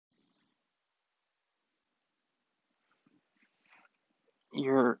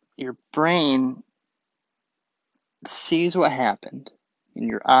your brain sees what happened and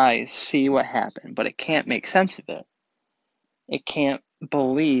your eyes see what happened, but it can't make sense of it. It can't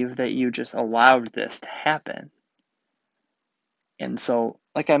believe that you just allowed this to happen. And so,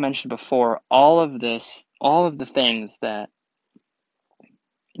 like I mentioned before, all of this, all of the things that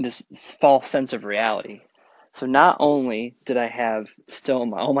this false sense of reality. So not only did I have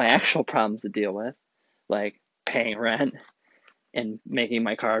still all my actual problems to deal with, like paying rent and making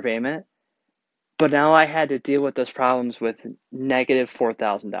my car payment, but now I had to deal with those problems with negative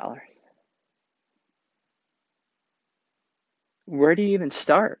 $4,000. Where do you even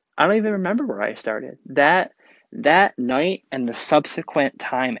start? I don't even remember where I started. That night and the subsequent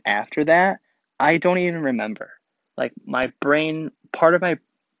time after that, I don't even remember. Like my brain, part of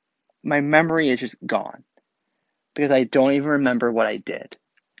my memory is just gone because I don't even remember what I did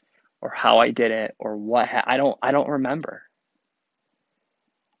or how I did it or I don't remember.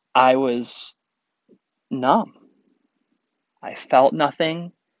 I was numb. I felt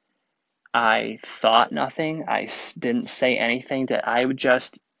nothing. I thought nothing. Didn't say anything. That I would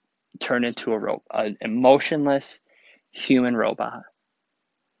just turn into an emotionless human robot.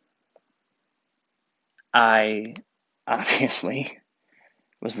 I obviously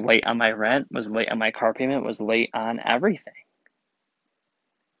was late on my rent, was late on my car payment, was late on everything.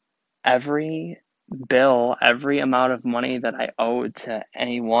 Every bill, every amount of money that I owed to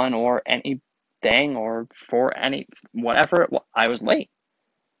anyone or anything or for any whatever it was, I was late.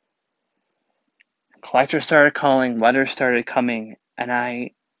 Collectors started calling, letters started coming, and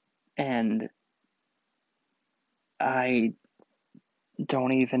I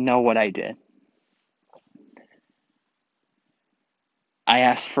don't even know what I did. I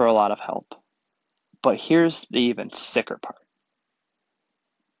asked for a lot of help. But here's the even sicker part.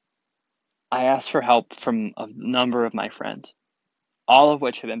 I asked for help from a number of my friends, all of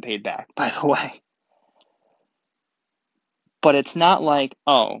which have been paid back, by the way. But it's not like,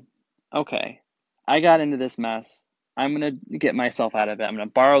 oh, okay, I got into this mess. I'm going to get myself out of it. I'm going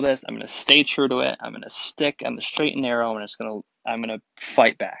to borrow this. I'm going to stay true to it. I'm going to stick on the straight and narrow, and I'm going to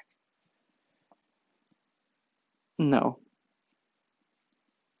fight back. No.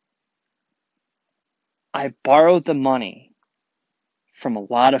 I borrowed the money from a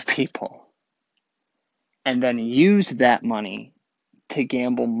lot of people and then used that money to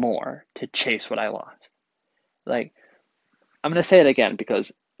gamble more to chase what I lost. Like, I'm going to say it again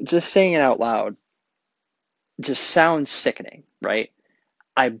because just saying it out loud just sounds sickening, right?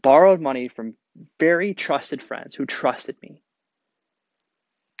 I borrowed money from very trusted friends who trusted me,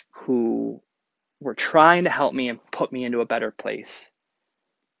 who were trying to help me and put me into a better place.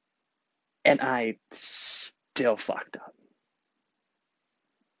 And I still fucked up.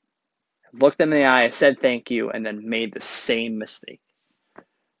 Looked them in the eye, said thank you, and then made the same mistake.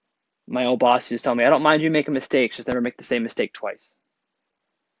 My old boss used to tell me, I don't mind you making mistakes, just never make the same mistake twice.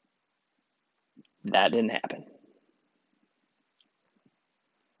 That didn't happen.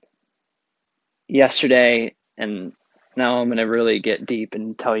 Yesterday, and now I'm going to really get deep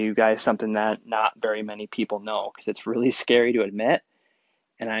and tell you guys something that not very many people know because it's really scary to admit,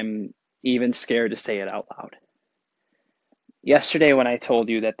 and I'm even scared to say it out loud. Yesterday, when I told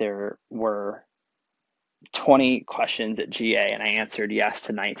you that there were 20 questions at GA and I answered yes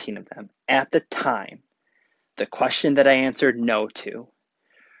to 19 of them, at the time, the question that I answered no to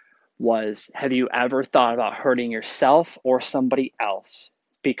was, have you ever thought about hurting yourself or somebody else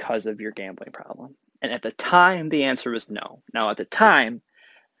because of your gambling problem? And at the time, the answer was no. Now, at the time,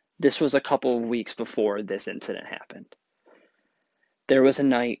 this was a couple of weeks before this incident happened. There was a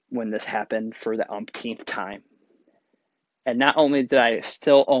night when this happened for the umpteenth time. And not only did I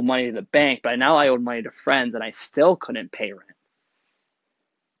still owe money to the bank, but now I owed money to friends and I still couldn't pay rent.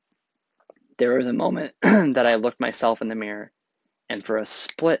 There was a moment that I looked myself in the mirror, and for a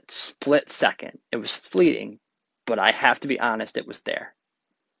split second, it was fleeting, but I have to be honest, it was there.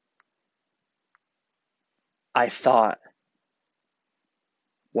 I thought,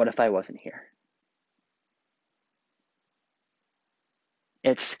 what if I wasn't here?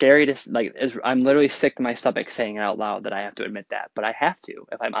 It's scary to, like, I'm literally sick to my stomach saying it out loud that I have to admit that, but I have to.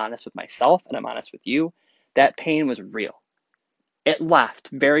 If I'm honest with myself and I'm honest with you, that pain was real. It left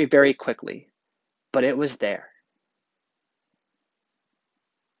very, very quickly, but it was there.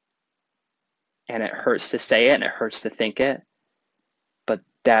 And it hurts to say it and it hurts to think it, but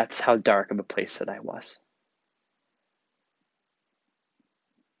that's how dark of a place that I was.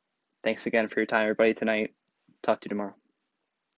 Thanks again for your time, everybody, tonight. Talk to you tomorrow.